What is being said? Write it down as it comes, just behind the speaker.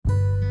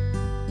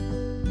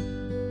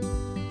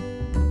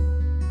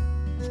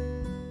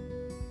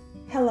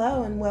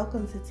Hello and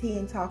welcome to Tea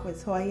and Talk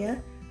with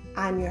Toya.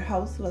 I'm your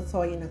host,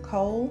 LaToya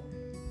Nicole,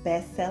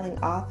 best-selling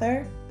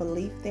author,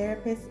 belief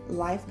therapist,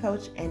 life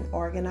coach, and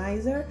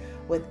organizer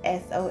with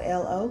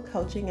SOLO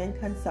Coaching and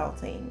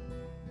Consulting.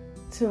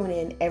 Tune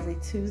in every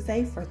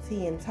Tuesday for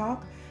Tea and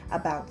Talk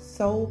about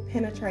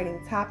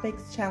soul-penetrating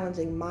topics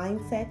challenging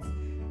mindsets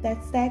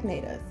that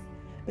stagnate us.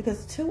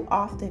 Because too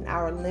often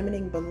our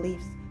limiting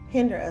beliefs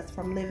hinder us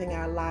from living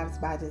our lives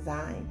by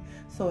design.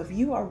 So if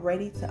you are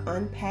ready to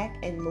unpack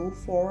and move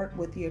forward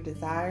with your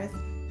desires,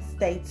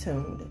 stay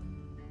tuned.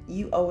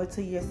 You owe it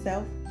to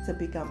yourself to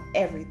become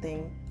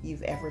everything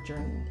you've ever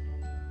dreamed.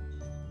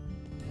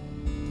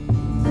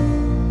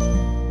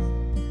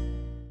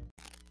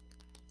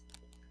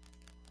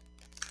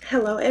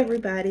 Hello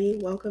everybody,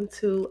 welcome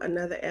to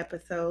another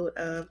episode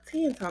of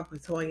Tea and Talk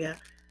with Toya.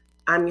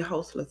 I'm your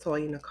host,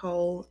 LaToya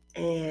Nicole,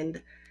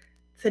 and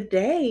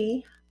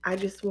today I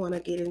just want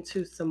to get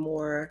into some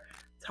more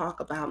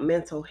talk about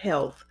mental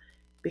health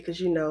because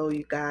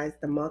you guys,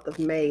 the month of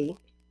May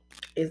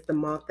is the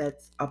month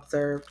that's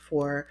observed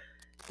for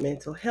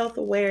mental health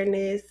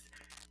awareness.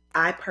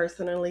 I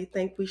personally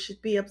think we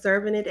should be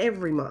observing it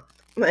every month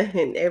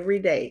and every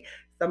day.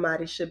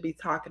 Somebody should be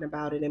talking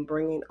about it and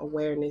bringing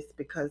awareness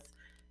because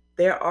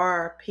there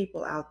are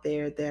people out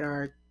there that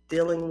are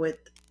dealing with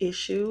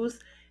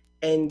issues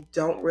and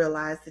don't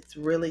realize it's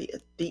really a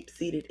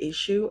deep-seated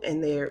issue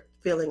and they're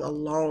feeling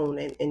alone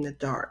and in the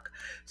dark.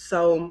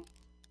 So,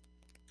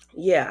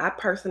 yeah, I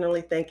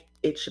personally think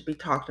it should be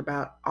talked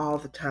about all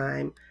the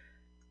time,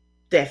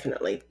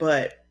 definitely.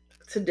 But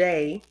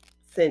today,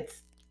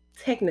 since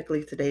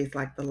technically today's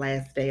like the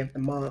last day of the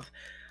month,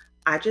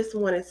 I just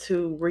wanted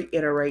to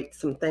reiterate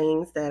some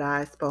things that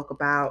I spoke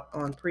about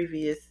on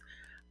previous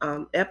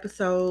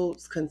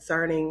episodes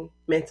concerning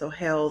mental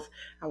health.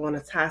 I want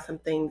to tie some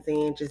things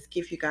in, just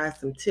give you guys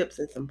some tips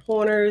and some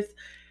pointers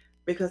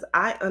because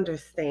I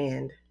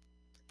understand.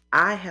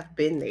 I have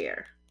been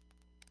there.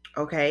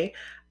 Okay.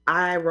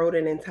 I wrote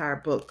an entire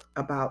book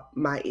about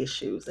my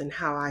issues and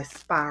how I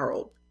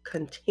spiraled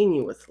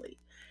continuously.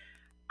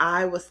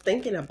 I was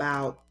thinking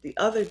about the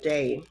other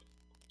day,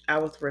 I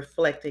was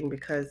reflecting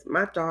because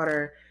my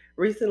daughter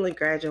recently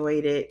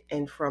graduated,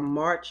 and from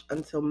March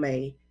until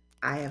May,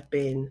 I have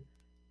been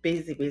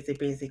busy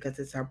because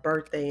it's her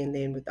birthday and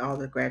then with all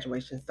the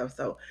graduation stuff.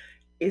 So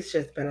it's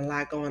just been a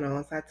lot going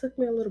on. So I took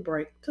me a little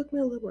break.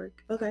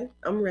 Okay,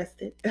 I'm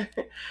rested.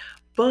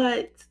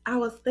 But I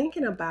was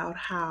thinking about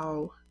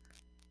how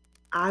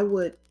I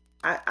would,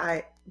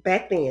 I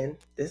back then,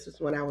 this was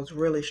when I was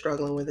really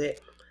struggling with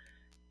it.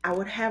 I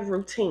would have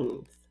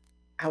routines.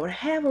 I would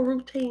have a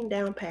routine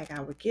down pat.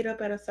 I would get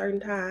up at a certain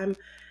time.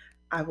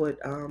 I would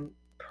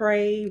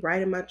pray,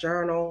 write in my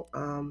journal,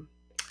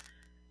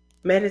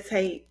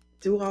 meditate,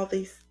 do all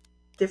these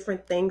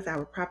different things. I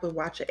would probably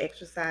watch an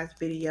exercise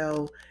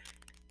video,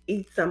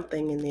 eat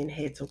something, and then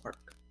head to work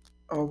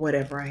or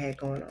whatever I had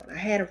going on. I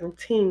had a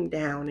routine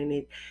down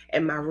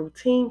and my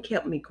routine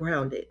kept me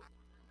grounded.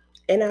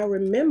 And I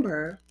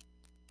remember,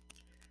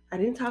 I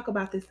didn't talk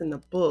about this in the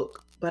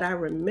book, but I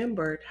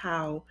remembered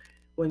how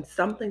when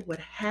something would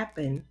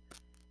happen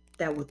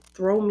that would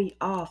throw me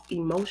off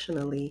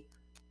emotionally,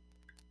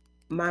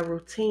 my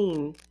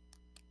routine,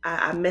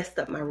 I messed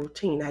up my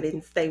routine. I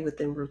didn't stay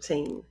within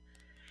routine.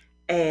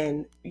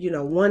 And,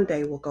 one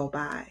day will go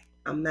by.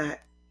 I'm not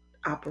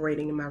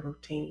operating in my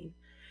routine.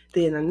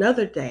 Then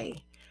another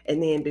day.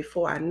 And then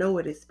before I know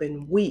it, it's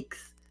been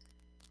weeks.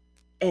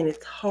 And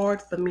it's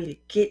hard for me to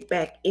get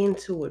back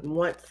into it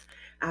once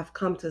I've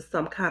come to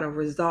some kind of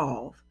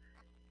resolve.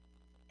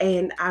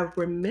 And I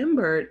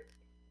remembered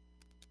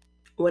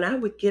when I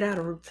would get out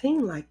of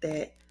routine like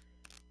that,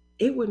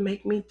 it would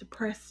make me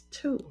depressed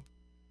too.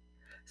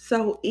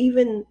 So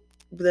even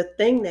the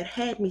thing that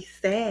had me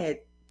sad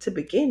to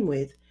begin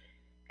with,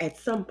 at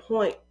some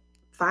point,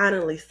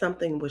 finally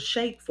something was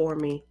shake for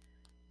me.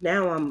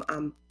 Now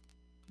I'm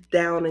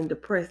down and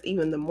depressed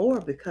even the more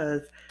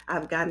because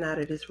I've gotten out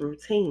of this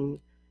routine.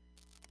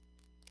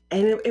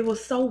 And it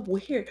was so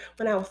weird.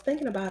 When I was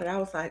thinking about it, I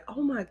was like,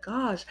 oh my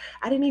gosh,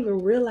 I didn't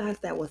even realize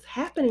that was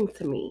happening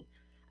to me.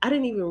 I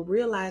didn't even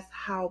realize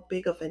how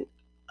big of an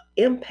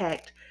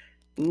impact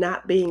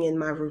not being in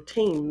my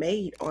routine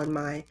made on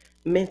my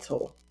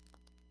mental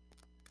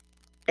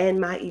and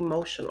my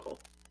emotional.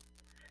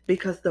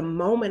 Because the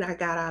moment I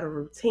got out of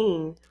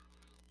routine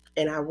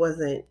and I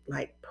wasn't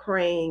like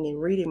praying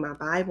and reading my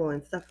Bible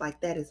and stuff like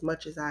that as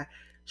much as I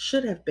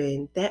should have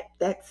been,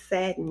 that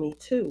saddened me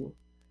too.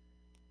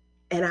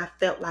 And I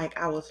felt like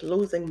I was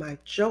losing my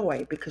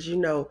joy because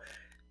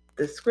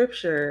the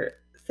scripture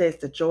says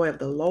the joy of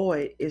the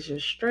Lord is your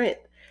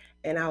strength.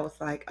 And I was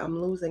like, I'm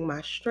losing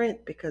my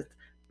strength because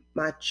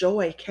my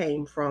joy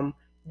came from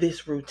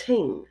this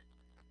routine.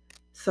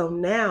 So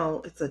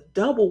now it's a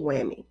double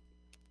whammy.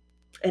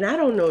 And I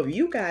don't know if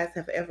you guys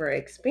have ever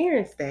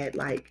experienced that,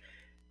 like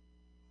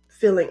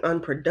feeling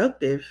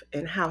unproductive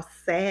and how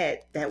sad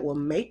that will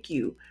make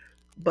you.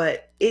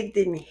 But it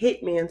didn't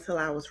hit me until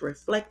I was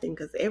reflecting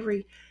because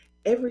every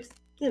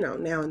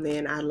now and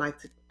then I like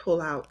to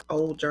pull out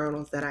old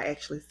journals that I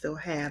actually still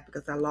have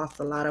because I lost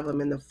a lot of them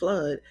in the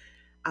flood.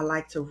 I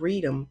like to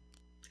read them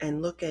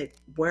and look at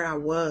where I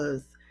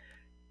was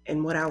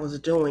and what I was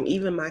doing.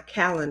 Even my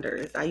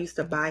calendars. I used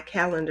to buy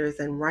calendars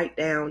and write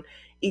down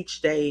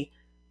each day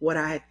what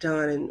I had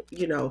done.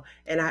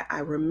 And I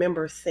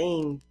remember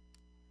seeing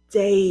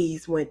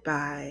days went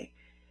by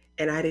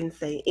and I didn't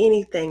say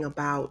anything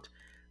about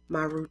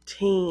my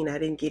routine. I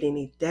didn't get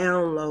any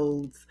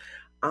downloads.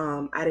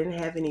 I didn't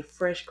have any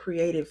fresh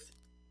creative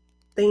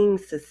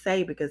things to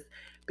say because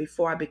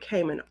before I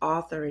became an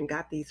author and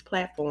got these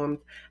platforms,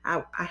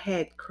 I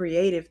had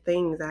creative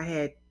things I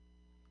had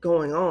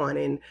going on.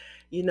 And,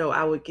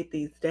 I would get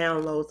these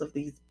downloads of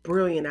these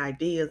brilliant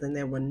ideas, and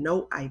there were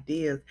no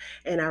ideas.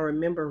 And I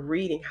remember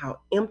reading how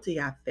empty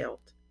I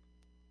felt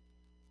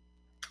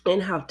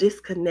and how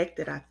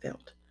disconnected I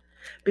felt.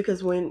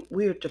 Because when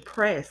we're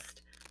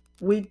depressed,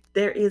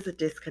 there is a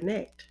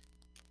disconnect.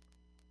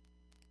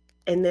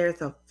 And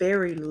there's a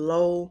very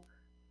low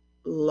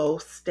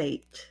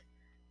state.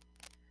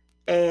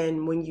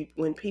 And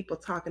when people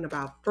talking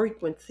about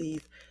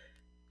frequencies,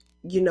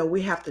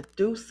 we have to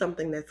do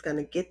something that's going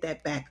to get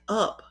that back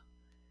up.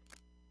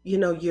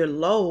 You're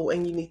low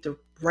and you need to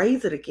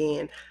raise it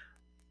again.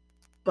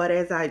 But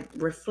as I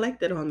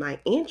reflected on my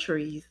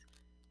entries,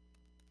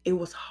 it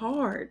was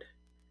hard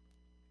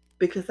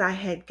because I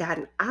had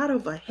gotten out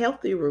of a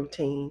healthy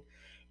routine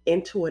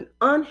into an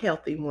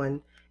unhealthy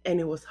one, and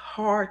it was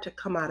hard to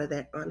come out of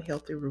that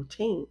unhealthy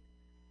routine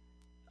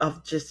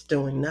of just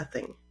doing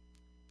nothing.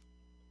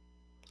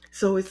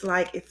 So it's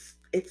like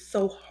it's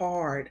so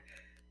hard,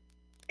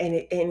 and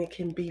it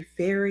can be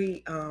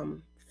very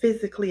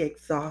physically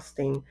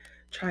exhausting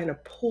trying to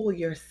pull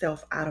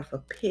yourself out of a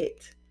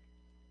pit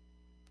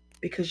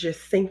because you're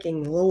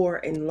sinking lower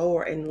and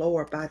lower and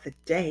lower by the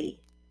day.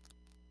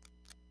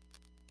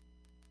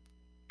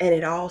 And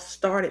it all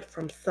started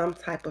from some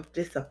type of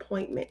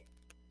disappointment,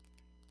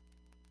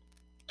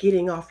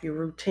 getting off your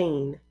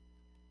routine.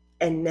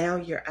 And now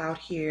you're out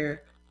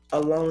here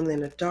alone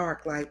in the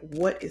dark. Like,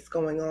 what is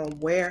going on?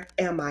 Where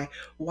am I?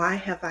 Why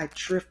have I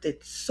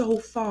drifted so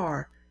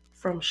far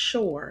from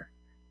shore?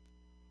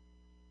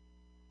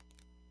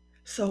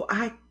 So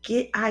I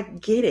get it.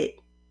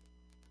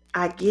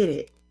 I get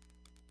it.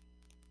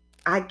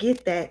 I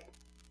get that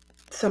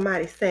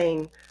somebody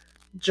saying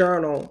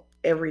journal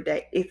every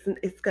day.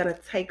 It's gonna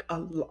take a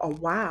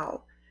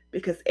while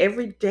because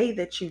every day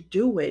that you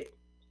do it,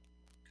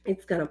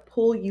 it's gonna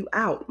pull you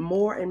out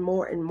more and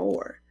more and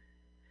more.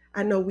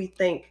 I know we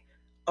think,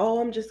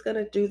 oh, I'm just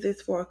gonna do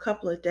this for a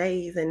couple of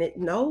days, and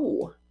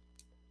no,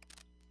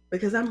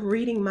 because I'm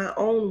reading my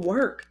own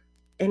work,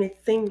 and it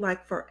seemed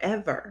like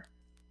forever.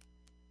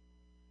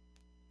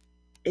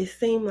 It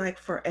seemed like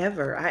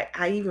forever.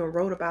 I even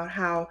wrote about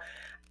how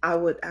I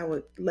would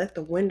let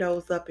the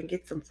windows up and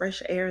get some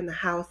fresh air in the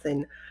house,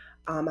 and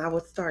I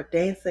would start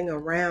dancing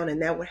around, and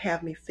that would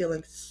have me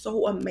feeling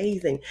so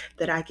amazing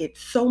that I get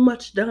so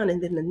much done,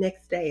 and then the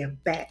next day I'm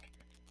back.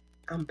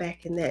 I'm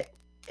back in that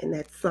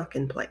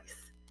sunken place.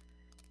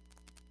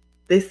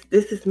 This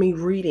is me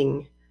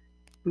reading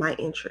my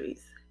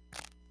entries,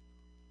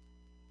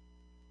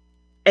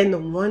 and the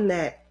one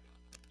that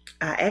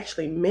I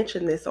actually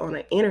mentioned this on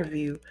an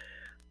interview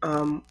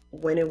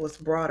when it was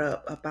brought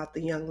up about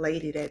the young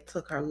lady that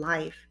took her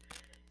life.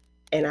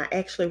 And I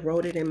actually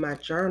wrote it in my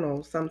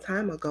journal some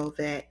time ago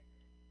that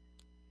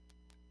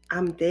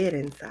I'm dead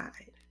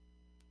inside.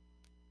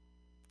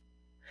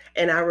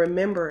 And I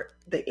remember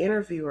the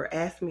interviewer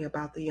asked me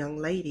about the young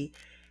lady,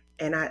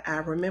 and I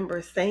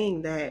remember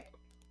saying that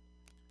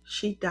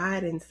she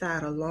died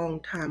inside a long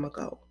time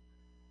ago.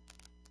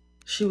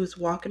 She was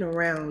walking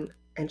around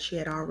and she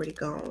had already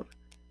gone.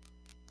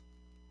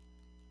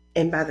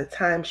 And by the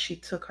time she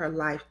took her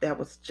life, that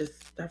was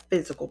just her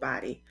physical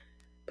body,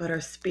 but her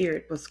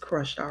spirit was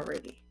crushed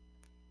already.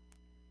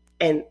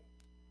 And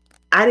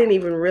I didn't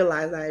even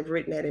realize I had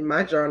written that in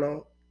my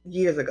journal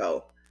years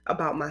ago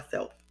about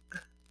myself.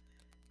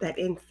 That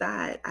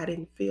inside I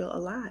didn't feel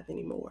alive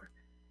anymore.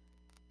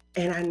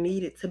 And I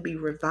needed to be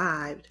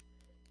revived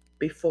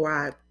before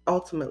I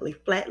ultimately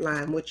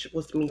flatlined, which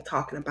was me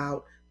talking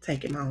about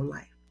taking my own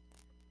life.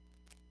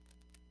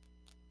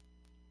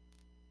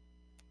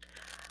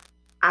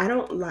 I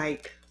don't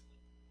like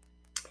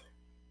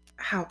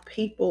how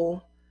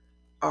people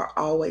are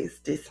always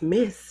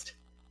dismissed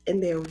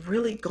and they're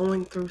really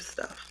going through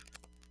stuff.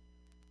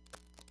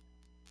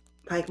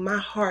 Like, my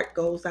heart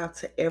goes out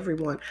to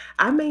everyone.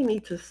 I may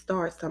need to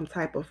start some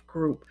type of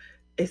group,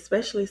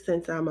 especially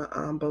since I'm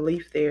a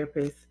belief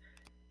therapist.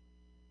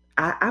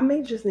 I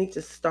may just need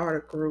to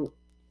start a group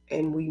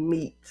and we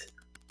meet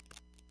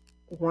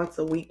once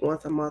a week,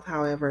 once a month,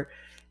 however,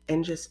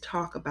 and just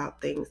talk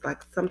about things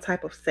like some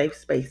type of safe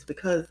space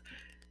because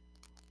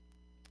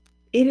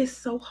it is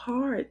so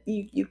hard.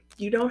 You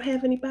don't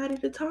have anybody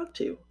to talk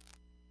to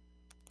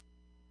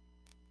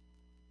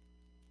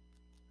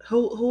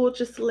who will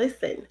just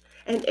listen.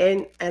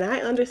 And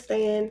I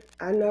understand.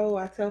 I know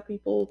I tell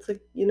people to,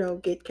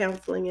 get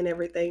counseling and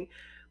everything.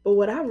 But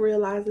what I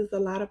realize is a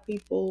lot of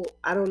people,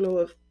 I don't know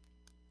if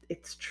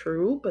it's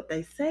true, but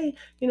they say,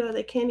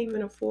 they can't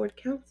even afford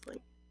counseling.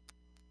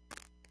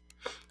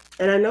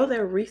 And I know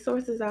there are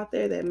resources out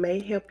there that may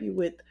help you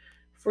with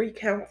free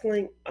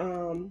counseling.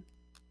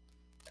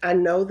 I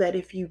know that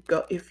if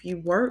you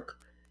work,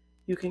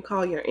 you can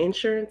call your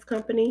insurance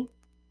company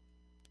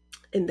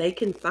and they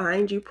can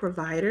find you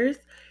providers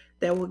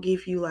that will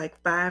give you like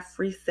 5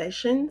 free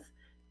sessions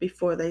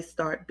before they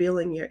start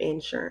billing your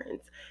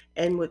insurance.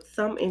 And with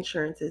some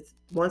insurances,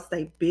 once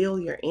they bill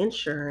your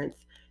insurance,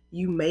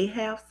 you may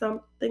have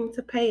something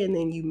to pay and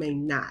then you may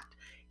not.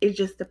 It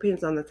just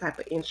depends on the type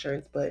of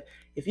insurance. But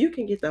if you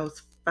can get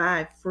those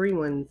 5 free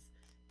ones,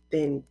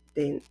 then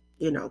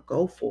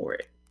go for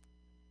it.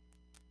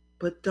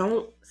 But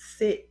don't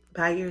sit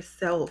by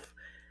yourself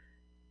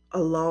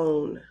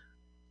alone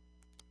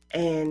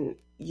and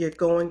you're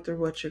going through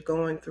what you're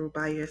going through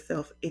by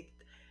yourself.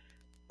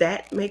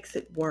 That makes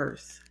it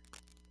worse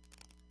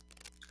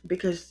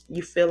because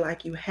you feel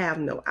like you have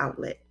no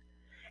outlet.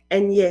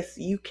 And yes,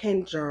 you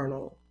can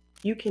journal.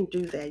 You can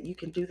do that. You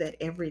can do that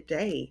every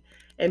day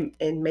and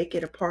make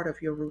it a part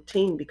of your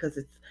routine because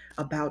it's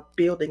about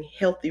building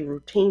healthy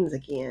routines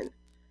again.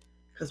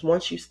 Because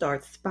once you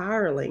start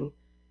spiraling,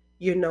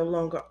 you're no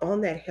longer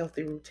on that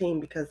healthy routine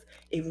because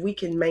if we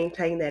can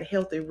maintain that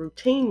healthy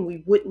routine,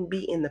 we wouldn't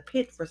be in the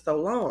pit for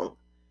so long.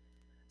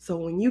 So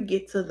when you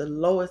get to the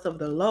lowest of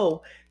the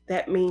low,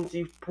 that means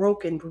you've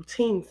broken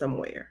routine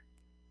somewhere.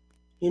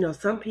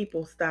 Some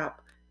people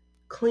stop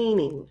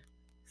cleaning.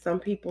 Some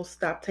people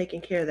stop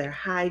taking care of their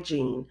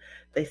hygiene.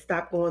 They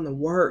stop going to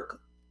work.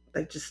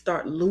 They just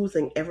start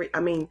losing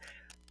everything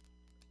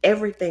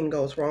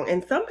goes wrong.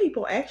 And some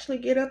people actually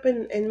get up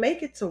and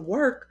make it to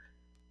work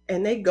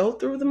and they go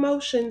through the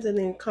motions and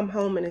then come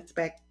home and it's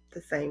back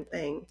the same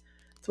thing.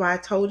 That's why I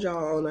told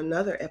y'all on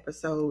another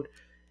episode,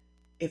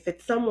 if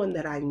it's someone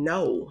that I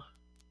know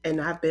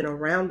and I've been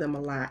around them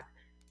a lot,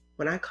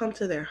 when I come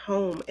to their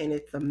home and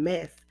it's a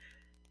mess,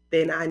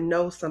 then I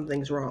know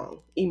something's wrong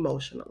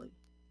emotionally.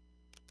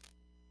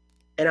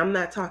 And I'm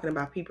not talking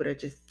about people that are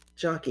just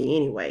junky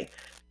anyway.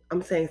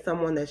 I'm saying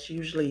someone that's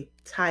usually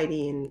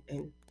tidy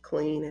and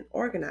clean and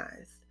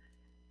organized.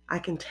 I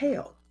can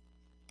tell.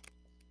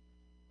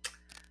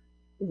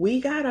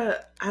 I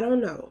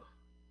don't know.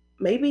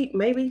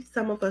 Maybe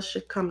some of us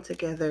should come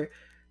together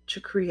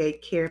to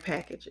create care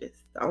packages.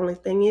 The only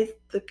thing is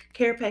the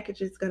care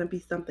package is going to be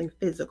something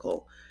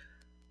physical.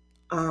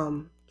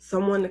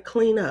 Someone to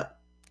clean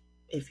up.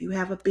 If you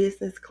have a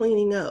business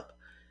cleaning up,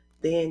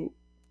 then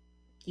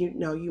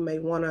you may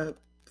want to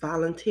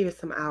volunteer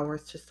some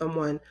hours to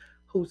someone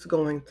who's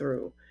going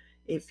through.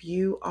 If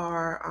you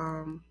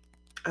are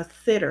a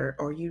sitter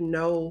or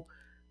young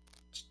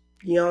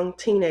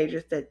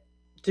teenagers that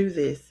do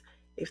this,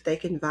 if they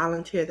can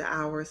volunteer the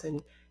hours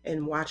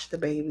and watch the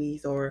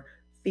babies or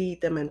feed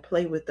them and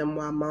play with them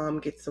while mom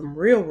gets some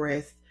real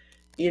rest,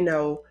 you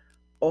know,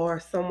 or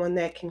someone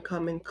that can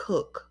come and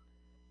cook.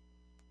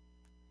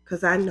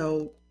 Because I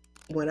know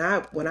when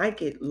I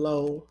get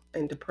low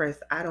and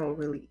depressed, I don't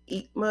really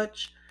eat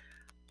much.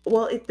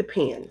 Well, it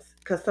depends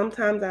because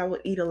sometimes I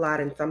would eat a lot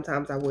and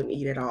sometimes I wouldn't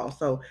eat at all.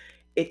 So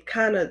it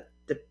kind of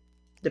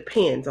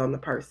depends on the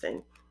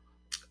person.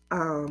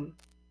 Um,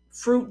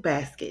 Fruit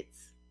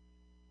baskets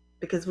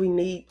because we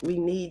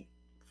need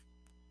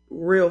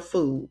real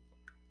food,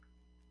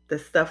 the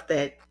stuff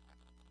that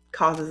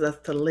causes us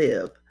to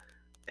live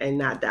and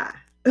not die.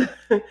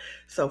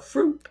 So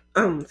fruit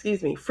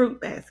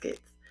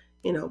baskets.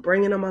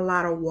 Bringing them a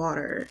lot of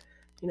water.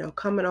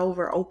 Coming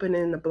over,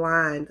 opening the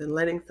blinds and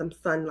letting some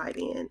sunlight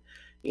in.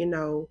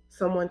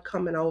 Someone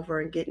coming over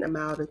and getting them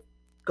out and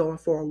going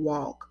for a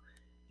walk.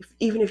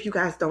 Even if you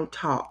guys don't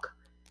talk,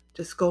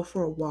 just go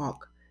for a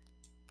walk.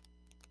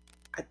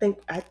 I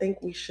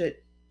think we should,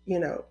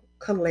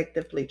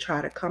 collectively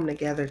try to come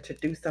together to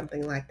do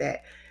something like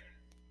that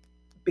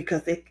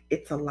because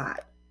it's a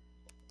lot.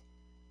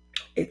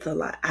 It's a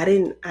lot.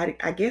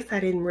 I guess I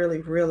didn't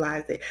really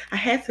realize it. I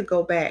had to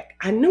go back.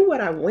 I knew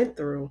what I went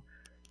through,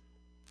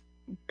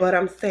 but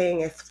I'm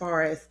saying as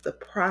far as the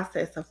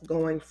process of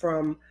going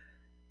from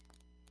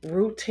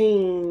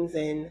routines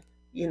and,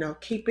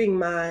 keeping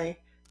my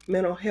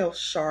mental health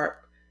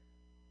sharp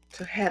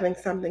to having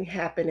something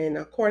happen. And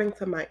according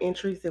to my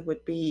entries, it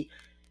would be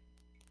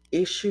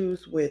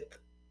issues with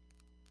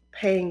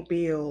paying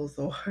bills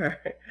or,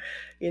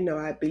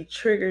 I'd be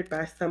triggered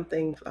by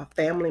something a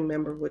family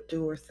member would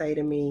do or say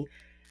to me.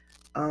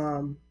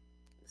 Um,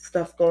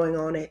 Stuff going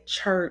on at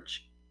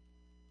church,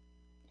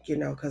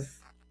 because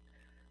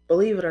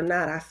believe it or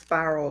not, I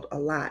spiraled a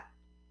lot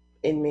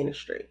in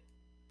ministry,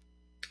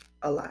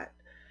 a lot.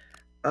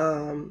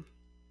 Um,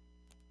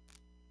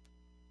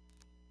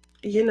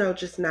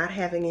 just not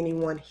having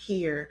anyone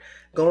here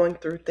going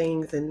through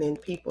things and then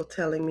people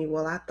telling me,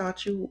 well, I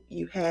thought you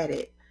had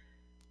it.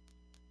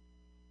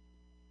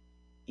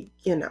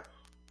 You know,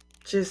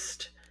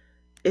 just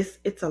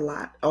it's a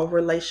lot. Or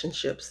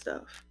relationship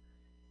stuff.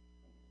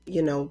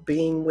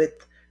 Being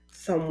with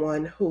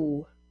someone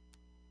who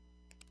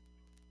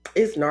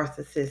is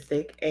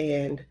narcissistic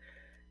and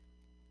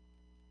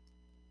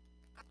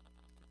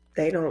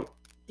they don't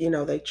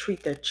they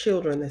treat their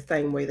children the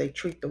same way they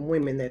treat the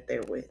women that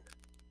they're with.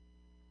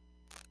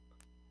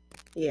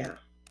 Yeah.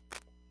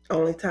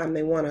 Only time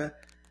they want to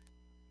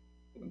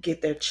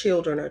get their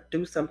children or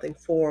do something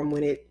for them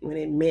when it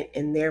meant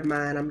in their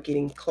mind, I'm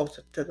getting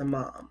closer to the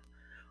mom,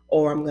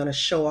 or I'm going to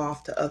show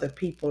off to other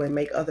people and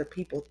make other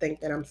people think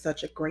that I'm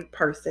such a great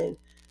person.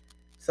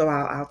 So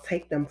I'll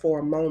take them for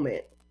a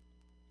moment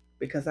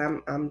because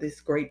I'm this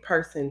great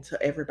person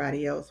to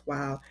everybody else,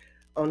 while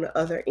on the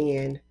other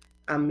end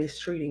I'm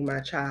mistreating my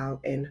child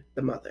and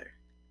the mother.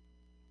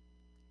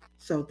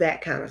 So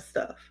that kind of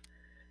stuff,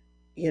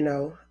 you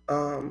know,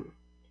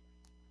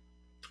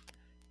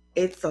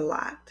 it's a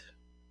lot.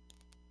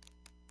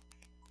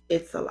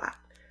 It's a lot.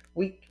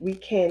 We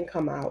can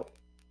come out,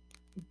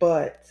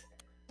 but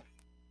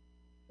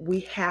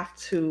we have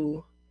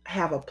to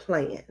have a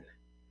plan.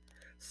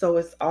 So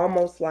it's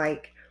almost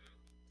like,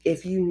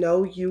 if you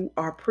know you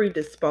are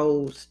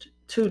predisposed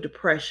to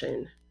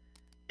depression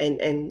and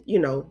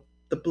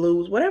the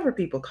blues, whatever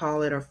people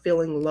call it, or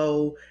feeling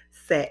low,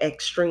 sad,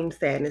 extreme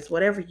sadness,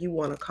 whatever you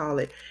want to call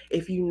it,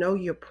 if you know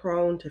you're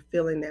prone to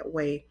feeling that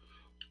way,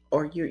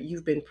 or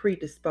you've been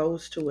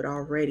predisposed to it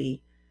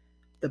already,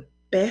 the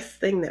best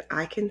thing that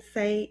I can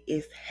say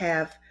is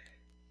have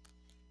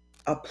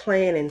a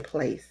plan in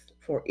place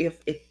for if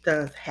it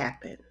does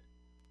happen.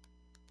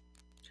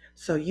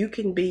 So you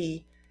can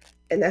be,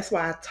 and that's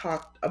why I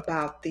talked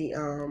about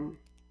the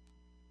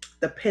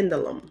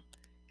pendulum.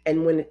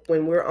 And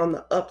when we're on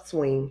the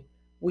upswing,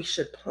 we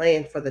should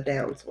plan for the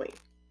downswing,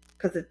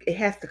 because it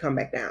has to come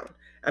back down.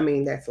 I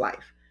mean, that's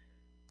life.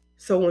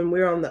 So when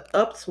we're on the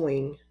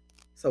upswing,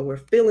 so we're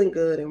feeling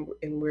good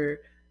and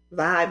we're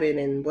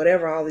vibing and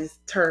whatever, all these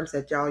terms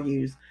that y'all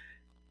use,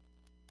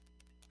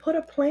 put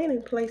a plan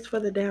in place for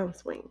the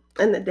downswing.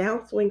 And the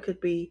downswing could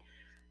be,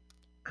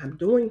 I'm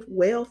doing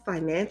well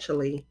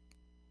financially,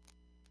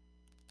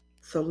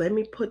 so let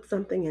me put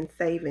something in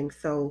savings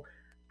so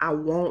I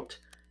won't,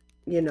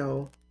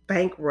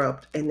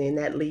 bankrupt, and then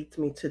that leads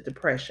me to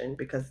depression,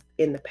 because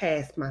in the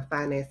past my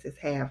finances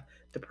have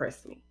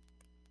depressed me.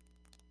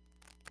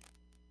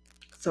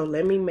 So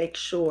let me make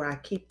sure I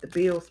keep the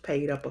bills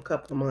paid up a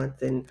couple of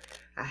months and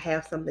I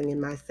have something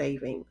in my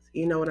savings.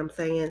 You know what I'm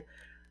saying?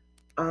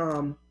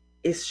 Um,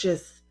 it's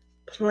just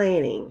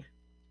planning.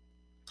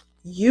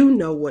 You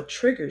know what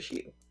triggers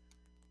you.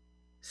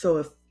 So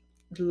if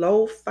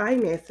low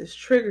finances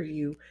trigger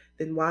you,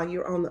 then while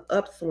you're on the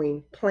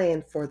upswing,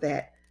 plan for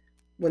that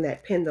when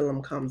that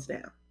pendulum comes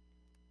down.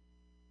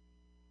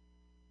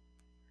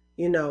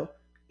 You know,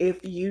 if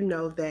you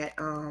know that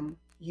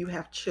you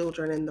have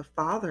children and the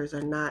fathers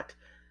are not,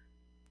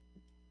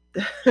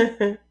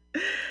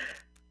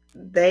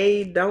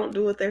 they don't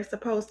do what they're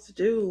supposed to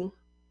do,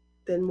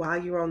 then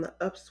while you're on the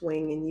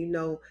upswing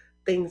and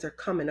things are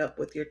coming up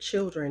with your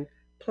children,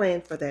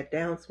 plan for that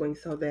downswing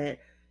so that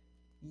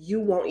you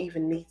won't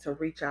even need to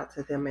reach out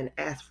to them and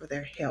ask for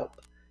their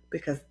help,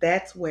 because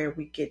that's where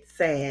we get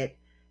sad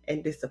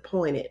and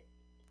disappointed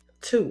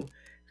too,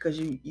 because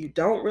you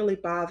don't really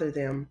bother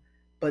them,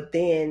 but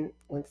then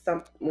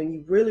when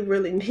you really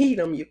really need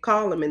them, you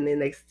call them and then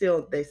they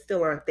still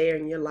aren't there,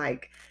 and you're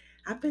like,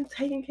 I've been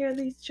taking care of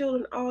these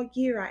children all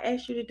year. I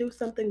asked you to do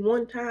something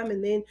one time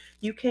and then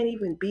you can't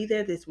even be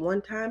there this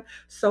one time.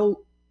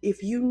 So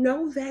if you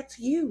know that's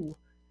you,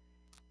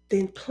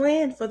 then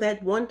plan for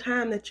that one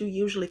time that you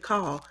usually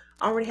call.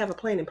 Already have a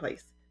plan in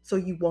place so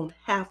you won't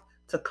have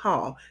to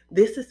call.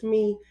 This is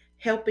me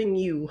helping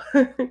you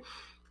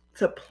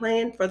to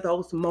plan for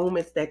those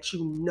moments that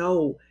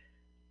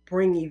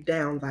bring you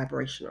down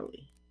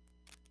vibrationally.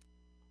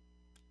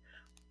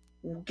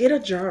 Get a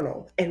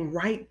journal and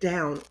write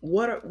down,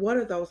 what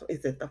are those.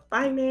 Is it the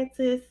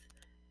finances?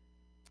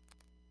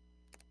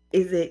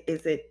 Is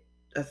it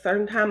a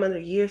certain time of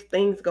the year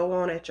things go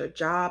on at your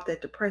job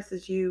that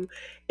depresses you?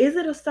 Is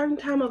it a certain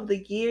time of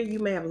the year you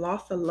may have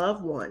lost a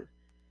loved one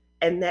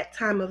and that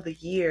time of the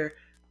year,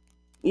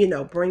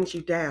 brings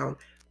you down?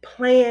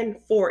 Plan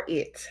for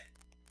it.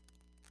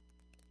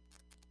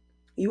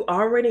 You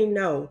already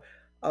know,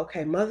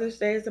 okay, Mother's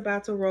Day is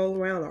about to roll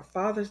around or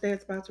Father's Day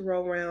is about to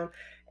roll around,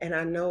 and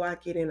I know I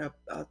get in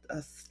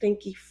a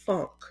stinky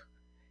funk.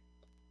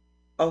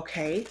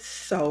 Okay,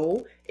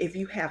 so if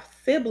you have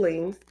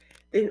siblings,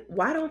 then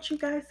why don't you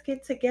guys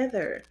get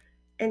together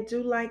and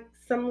do like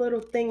some little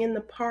thing in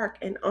the park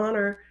and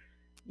honor,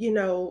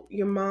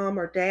 your mom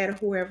or dad or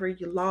whoever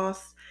you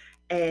lost,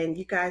 and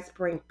you guys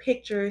bring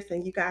pictures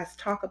and you guys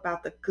talk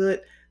about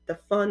the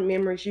fun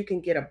memories. You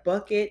can get a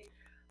bucket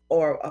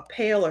or a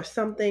pail or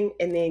something,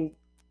 and then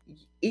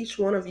each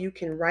one of you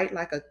can write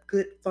like a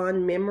good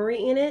fun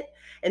memory in it,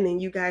 and then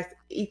you guys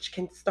each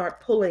can start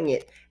pulling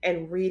it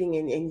and reading,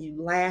 and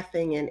you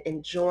laughing and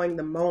enjoying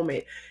the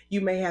moment. You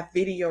may have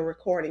video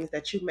recordings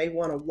that you may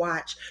want to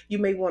watch. You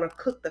may want to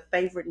cook the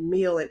favorite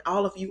meal, and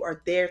all of you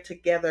are there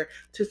together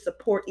to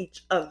support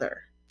each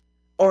other.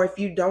 Or if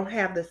you don't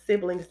have the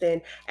siblings, then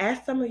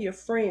ask some of your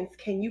friends,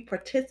 can you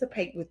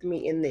participate with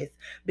me in this?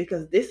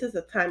 Because this is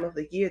a time of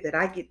the year that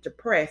I get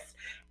depressed.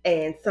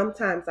 And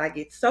sometimes I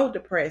get so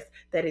depressed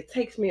that it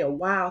takes me a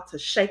while to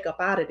shake up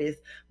out of this.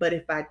 But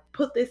if I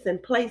put this in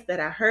place that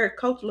I heard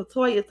Coach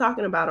Latoya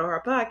talking about on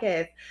her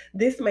podcast,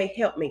 this may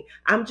help me.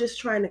 I'm just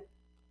trying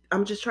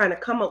to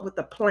come up with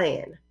a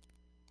plan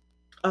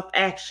of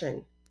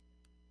action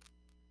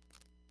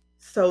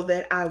so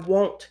that I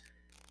won't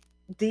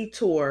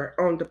detour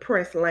on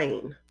depressed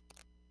lane.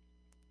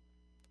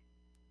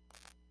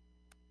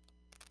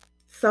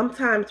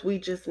 Sometimes we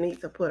just need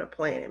to put a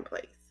plan in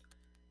place.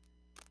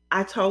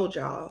 I told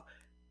y'all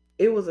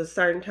it was a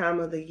certain time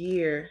of the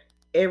year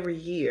every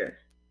year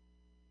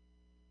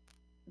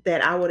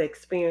that I would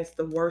experience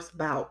the worst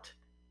bout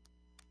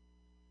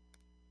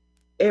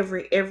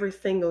every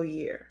single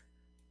year.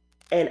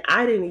 And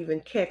I didn't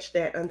even catch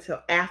that until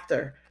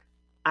after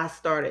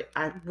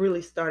I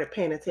really started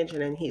paying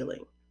attention and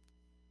healing.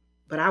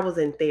 But I was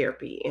in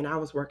therapy and I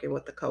was working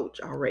with the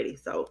coach already.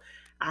 So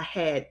I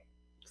had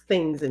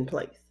things in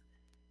place.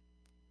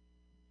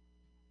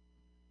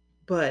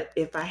 But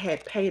if I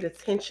had paid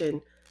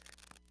attention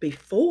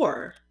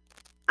before,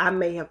 I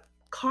may have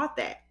caught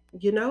that,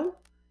 you know?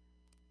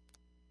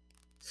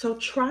 So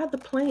try the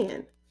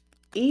plan.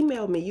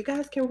 Email me. You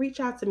guys can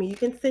reach out to me. You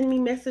can send me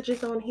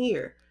messages on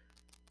here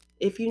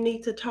if you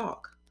need to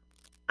talk.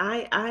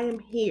 I am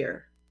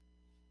here.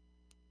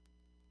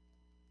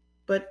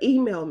 But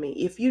email me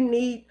if you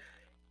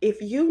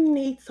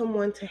need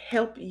someone to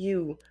help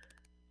you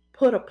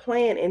put a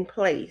plan in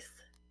place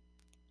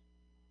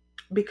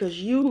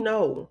because you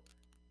know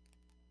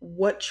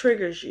what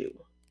triggers you,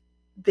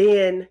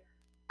 then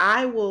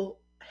I will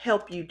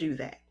help you do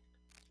that.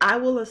 I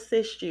will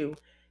assist you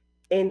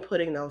in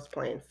putting those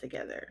plans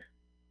together.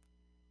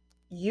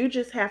 You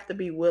just have to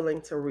be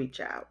willing to reach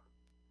out.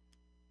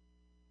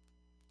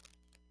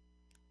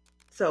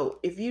 So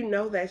if you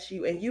know that's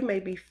you and you may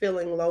be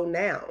feeling low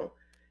now,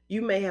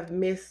 you may have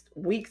missed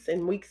weeks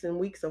and weeks and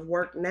weeks of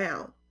work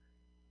now,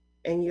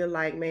 and you're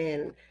like,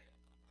 man,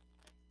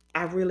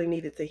 I really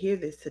needed to hear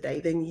this today,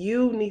 then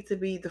you need to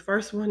be the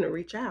first one to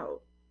reach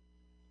out.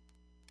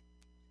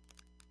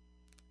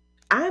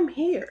 I'm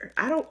here.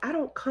 I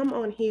don't come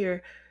on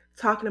here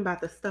talking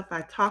about the stuff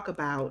I talk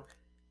about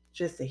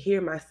just to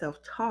hear myself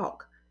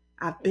talk.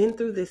 I've been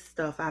through this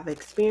stuff. I've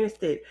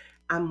experienced it.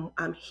 I'm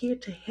here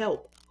to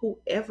help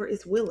whoever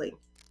is willing.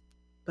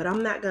 But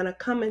I'm not going to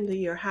come into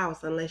your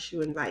house unless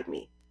you invite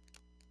me.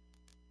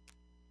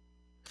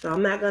 So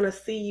I'm not going to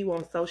see you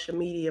on social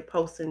media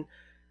posting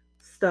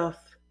stuff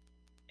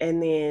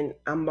and then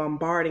I'm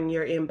bombarding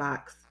your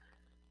inbox.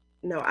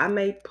 No, I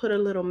may put a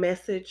little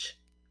message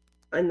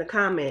in the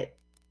comment,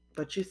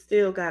 but you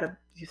still gotta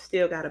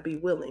be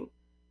willing,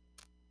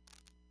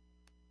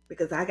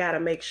 because I gotta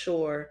make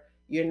sure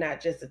you're not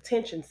just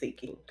attention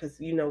seeking, because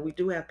we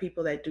do have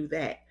people that do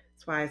that.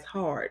 That's why it's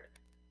hard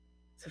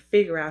to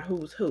figure out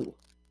who's who.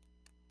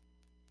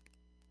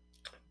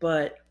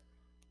 But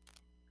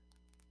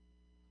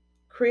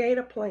create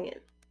a plan.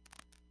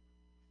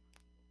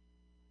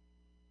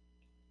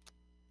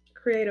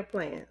 Create a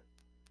plan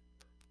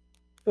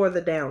for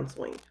the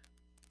downswing.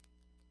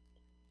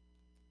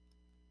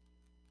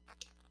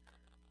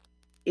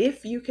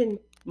 If you can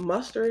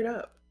muster it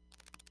up,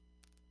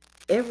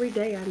 every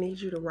day I need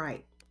you to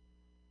write.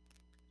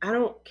 I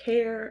don't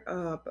care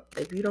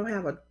if you don't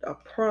have a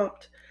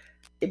prompt.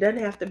 It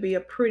doesn't have to be a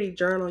pretty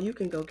journal. You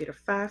can go get a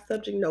 5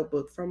 subject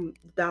notebook from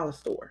the dollar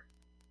store.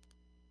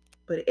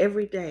 But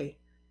every day,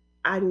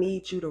 I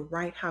need you to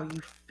write how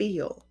you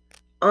feel.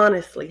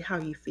 Honestly, how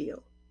you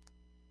feel.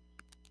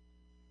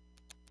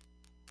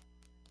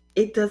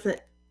 It doesn't,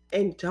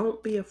 and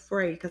don't be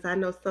afraid, because I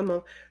know some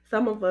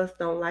of us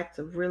don't like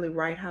to really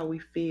write how we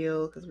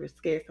feel because we're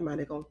scared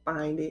somebody gonna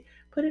find it.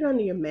 Put it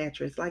under your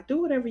mattress. Like,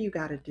 do whatever you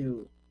gotta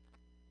do.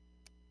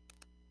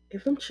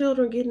 If them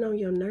children getting on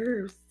your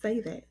nerves, say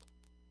that.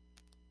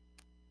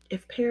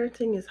 If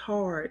parenting is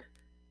hard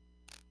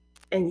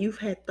and you've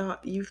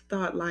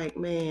thought like,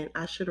 man,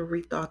 I should have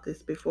rethought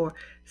this before,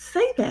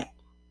 say that.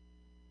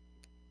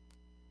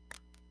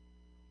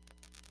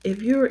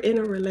 If you're in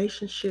a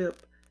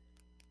relationship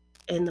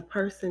and the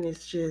person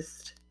is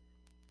just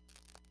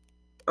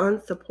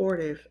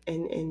unsupportive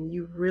and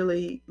you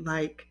really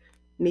like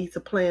need to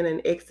plan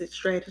an exit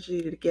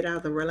strategy to get out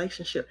of the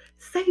relationship,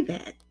 say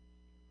that.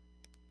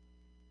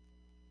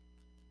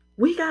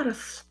 We got to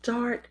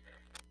start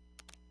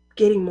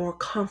getting more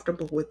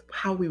comfortable with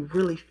how we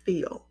really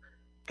feel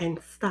and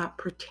stop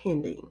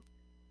pretending,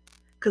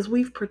 because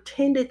we've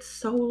pretended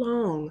so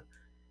long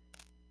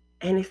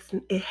and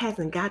it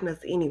hasn't gotten us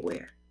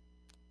anywhere.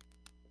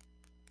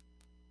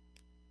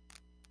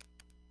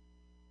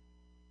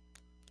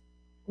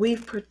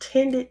 We've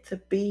pretended to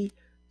be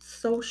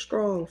so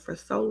strong for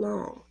so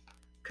long.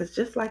 Because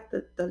just like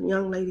the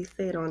young lady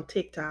said on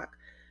TikTok,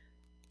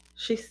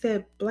 she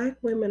said black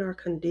women are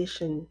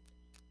conditioned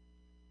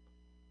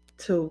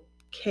to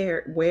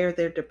wear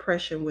their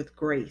depression with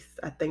grace.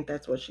 I think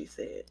that's what she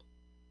said.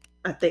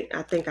 I think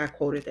I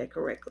quoted that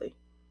correctly.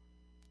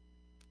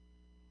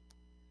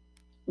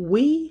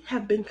 We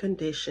have been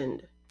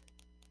conditioned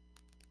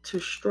to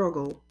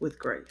struggle with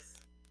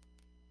grace.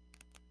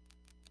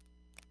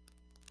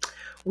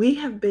 We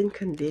have been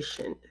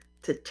conditioned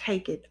to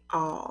take it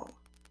all.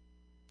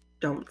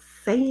 Don't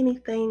say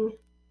anything.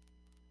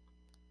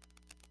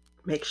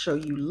 Make sure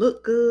you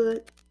look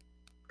good,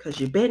 because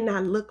you better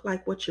not look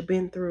like what you've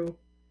been through.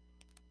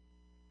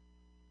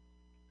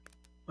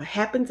 What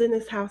happens in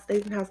this house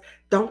stays in the house.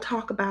 Don't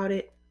talk about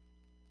it,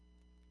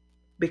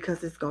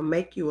 because it's going to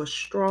make you a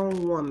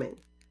strong woman.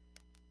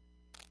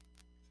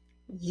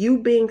 You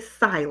being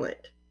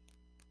silent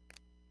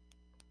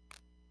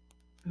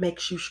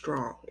makes you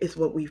strong, is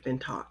what we've been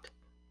taught.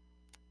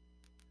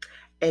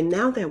 And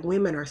now that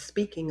women are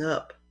speaking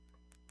up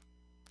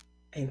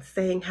and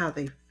saying how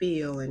they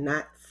feel and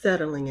not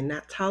settling and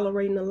not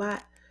tolerating a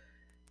lot,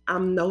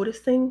 I'm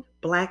noticing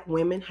Black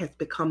women has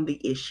become the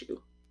issue.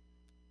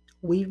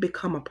 We've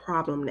become a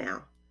problem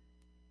now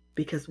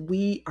because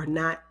we are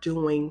not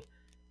doing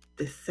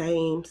the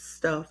same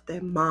stuff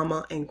that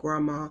mama and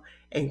grandma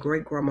and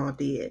great grandma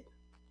did.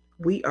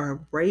 We are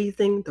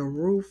raising the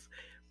roof.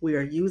 We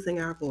are using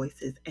our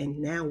voices, and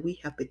now we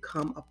have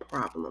become a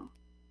problem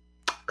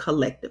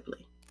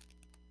collectively.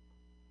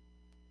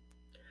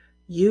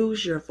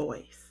 Use your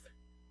voice.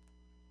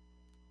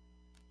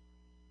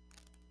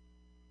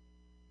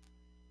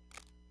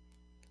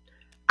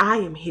 I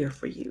am here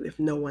for you if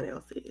no one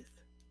else is.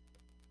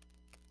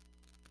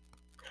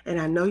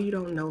 And I know you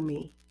don't know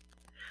me,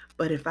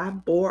 but if I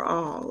bore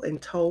all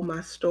and told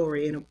my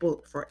story in a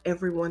book for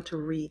everyone to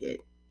read it,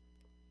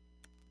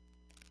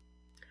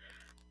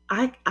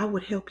 I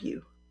would help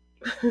you.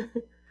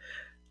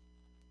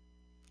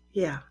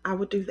 Yeah, I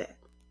would do that.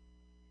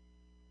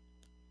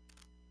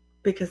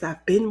 Because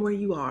I've been where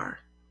you are.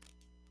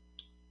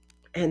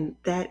 And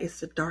that is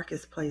the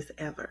darkest place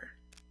ever.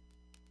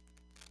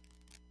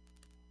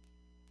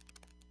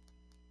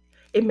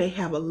 It may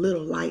have a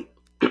little light,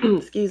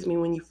 excuse me,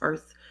 when you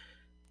first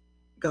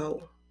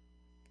go.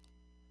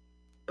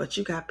 But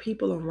you got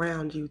people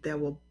around you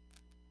that will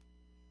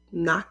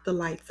knock the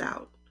lights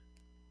out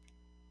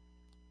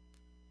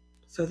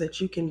so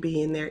that you can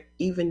be in there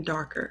even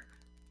darker,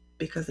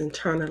 because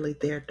internally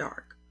they're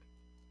dark.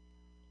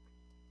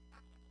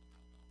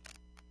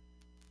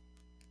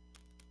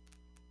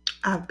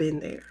 I've been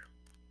there.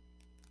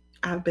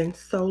 I've been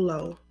so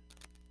low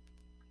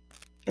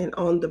and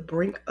on the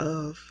brink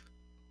of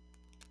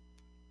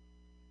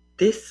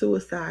this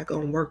suicide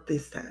gonna work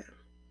this time,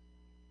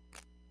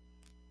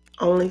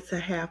 only to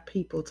have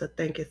people to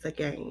think it's a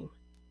game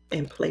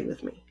and play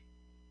with me.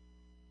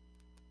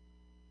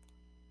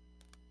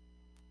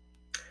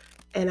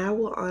 And I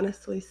will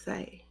honestly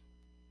say,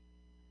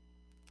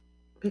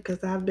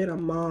 because I've been a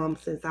mom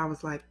since I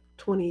was like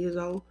 20 years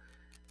old,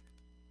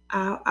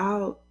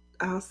 I'll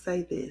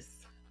say this.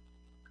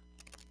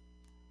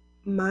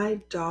 My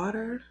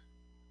daughter,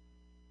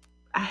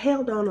 I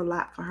held on a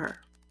lot for her.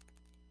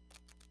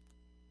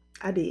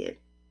 I did.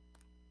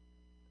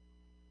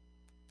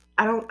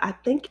 I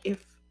think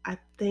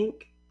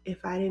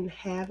if I didn't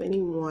have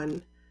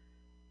anyone,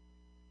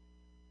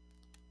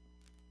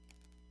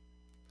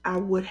 I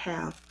would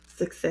have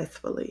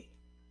successfully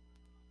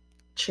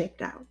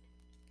checked out.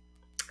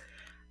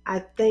 I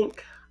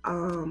think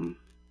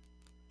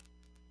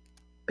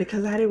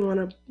because I didn't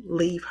want to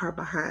leave her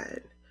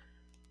behind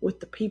with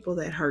the people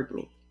that hurt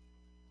me.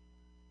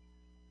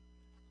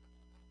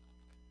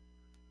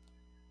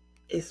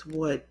 Is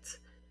what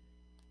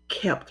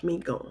kept me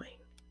going,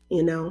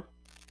 you know?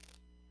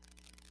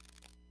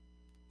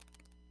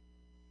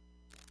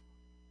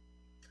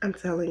 I'm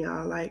telling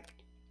y'all, like,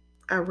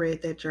 I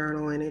read that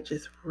journal and it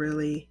just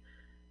really,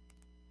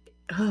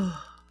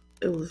 oh,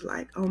 it was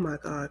like, oh my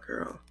God,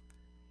 girl.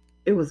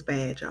 It was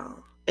bad,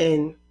 y'all.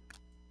 And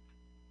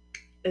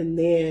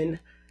then,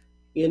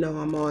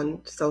 I'm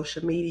on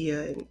social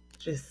media and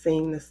just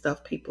seeing the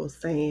stuff people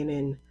saying,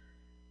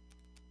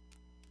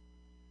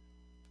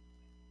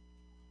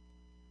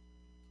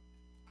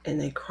 and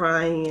they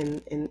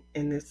crying, and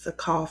it's a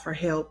call for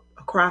help,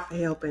 a cry for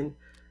help, and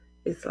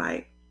it's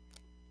like,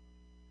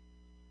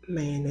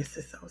 man, this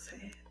is so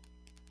sad.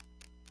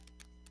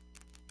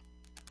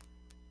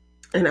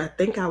 And I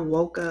think I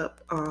woke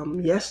up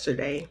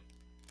yesterday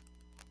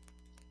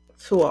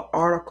to an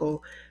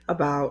article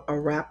about a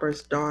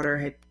rapper's daughter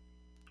had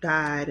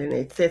died, and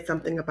it said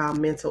something about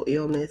mental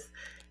illness.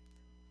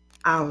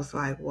 I was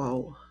like,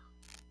 whoa,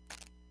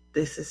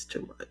 this is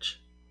too much.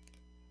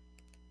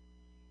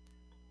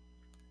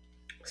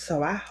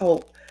 So I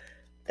hope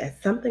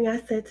that something I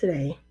said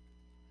today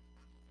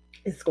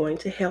is going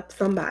to help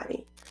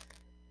somebody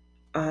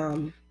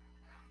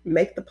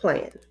make the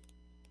plan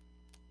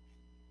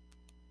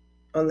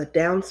on the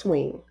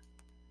downswing.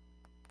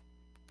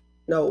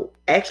 No,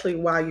 actually,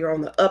 while you're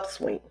on the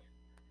upswing,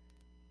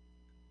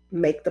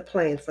 make the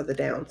plan for the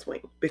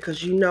downswing,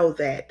 because you know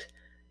that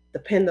the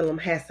pendulum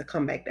has to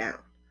come back down.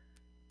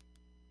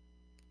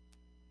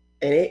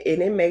 And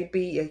it may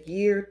be a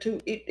year or two,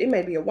 it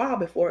may be a while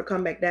before it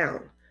come back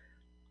down.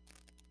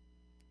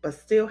 But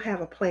still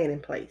have a plan in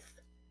place.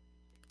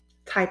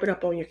 Type it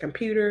up on your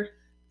computer,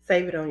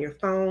 Save it on your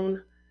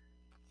phone.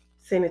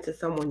 Send it to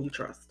someone you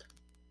trust.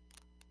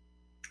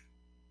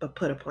 But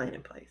put a plan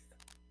in place.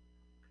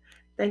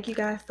 Thank you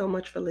guys so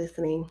much for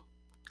listening.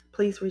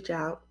 Please reach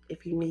out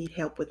if you need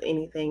help with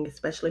anything,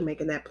 especially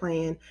making that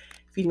plan.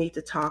 If you need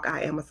to talk,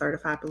 I am a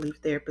certified belief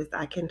therapist.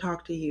 I can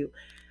talk to you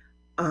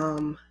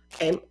um,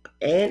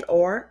 and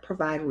or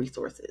provide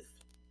resources.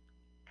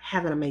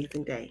 Have an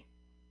amazing day.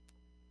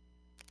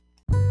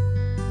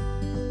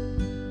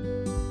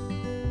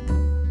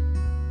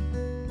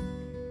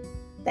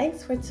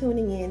 Thanks for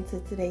tuning in to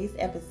today's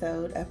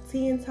episode of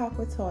Tea and Talk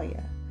with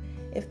Toya.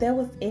 If there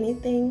was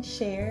anything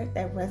shared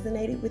that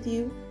resonated with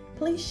you,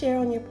 please share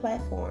on your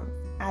platforms.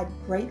 I'd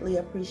greatly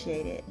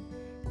appreciate it.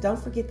 Don't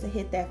forget to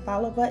hit that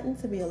follow button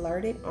to be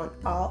alerted on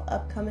all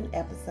upcoming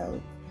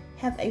episodes.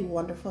 Have a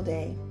wonderful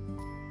day.